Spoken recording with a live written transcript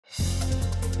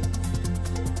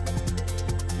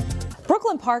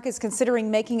Brooklyn Park is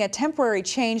considering making a temporary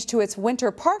change to its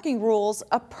winter parking rules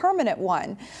a permanent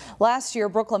one. Last year,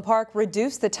 Brooklyn Park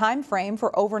reduced the time frame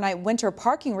for overnight winter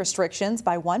parking restrictions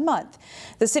by 1 month.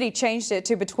 The city changed it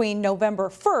to between November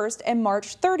 1st and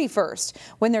March 31st,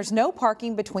 when there's no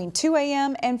parking between 2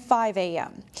 a.m. and 5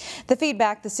 a.m. The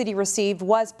feedback the city received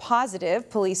was positive.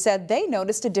 Police said they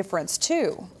noticed a difference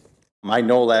too. I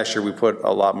know last year we put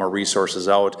a lot more resources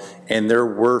out, and there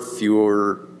were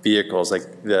fewer vehicles.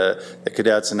 Like the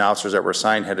cadets and officers that were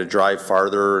assigned had to drive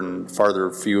farther and farther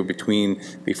few between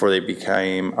before they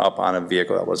became up on a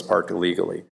vehicle that was parked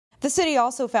illegally. The city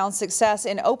also found success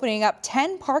in opening up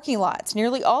 10 parking lots,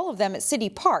 nearly all of them at city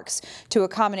parks, to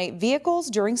accommodate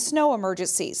vehicles during snow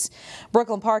emergencies.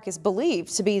 Brooklyn Park is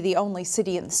believed to be the only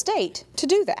city in the state to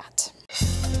do that.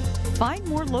 Find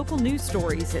more local news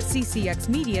stories at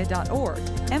ccxmedia.org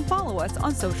and follow us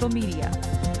on social media.